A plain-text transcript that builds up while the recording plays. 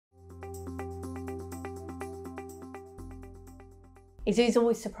it's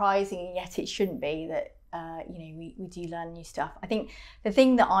always surprising, and yet it shouldn't be, that we do learn new stuff. I think the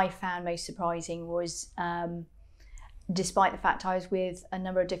thing that I found most surprising was, despite the fact I was with a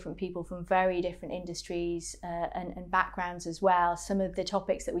number of different people from very different industries and backgrounds as well, some of the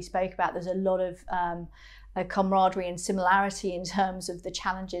topics that we spoke about, there's a lot of a camaraderie and similarity in terms of the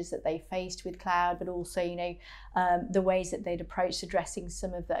challenges that they faced with cloud, but also, the ways that they'd approached addressing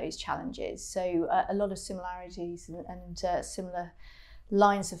some of those challenges. So a lot of similarities and similar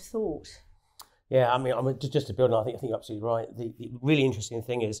lines of thought. Yeah, I mean, just to build on, I think you're absolutely right. The really interesting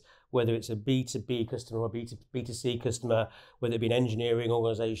thing is whether it's a B2B customer or a B2C customer, whether it be an engineering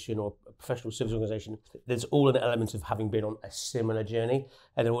organisation or a professional service organisation, there's all an element of having been on a similar journey,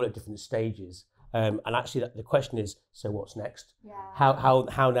 and they're all at different stages. And actually, the question is, so what's next? Yeah.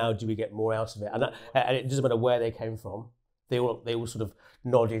 How now do we get more out of it? And it doesn't matter where they came from. They all sort of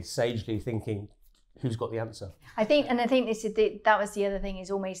nodded sagely, thinking, who's got the answer? I think that was the other thing,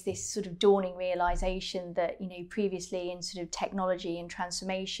 is almost this sort of dawning realization that, previously in sort of technology and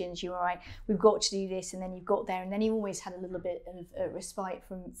transformations, you were right, we've got to do this, and then you've got there, and then you always had a little bit of respite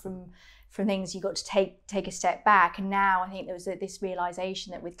from things. You got to take a step back, and now I think there was this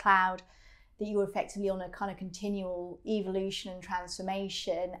realization that with cloud, that you're effectively on a kind of continual evolution and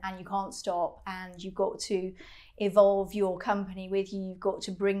transformation, and you can't stop, and you've got to evolve your company with you. You've got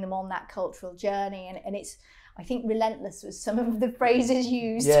to bring them on that cultural journey, and it's, I think, relentless was some of the phrases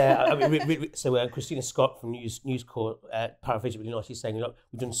used. Yeah, I mean, so Christina Scott from News Corp paraphrased it really nicely, saying, look,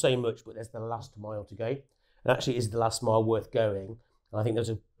 we've done so much, but there's the last mile to go. And actually, is the last mile worth going? And I think there's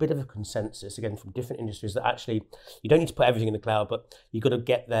a bit of a consensus, again, from different industries, that actually you don't need to put everything in the cloud, but you've got to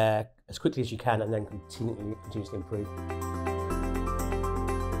get there as quickly as you can and then continuously improve.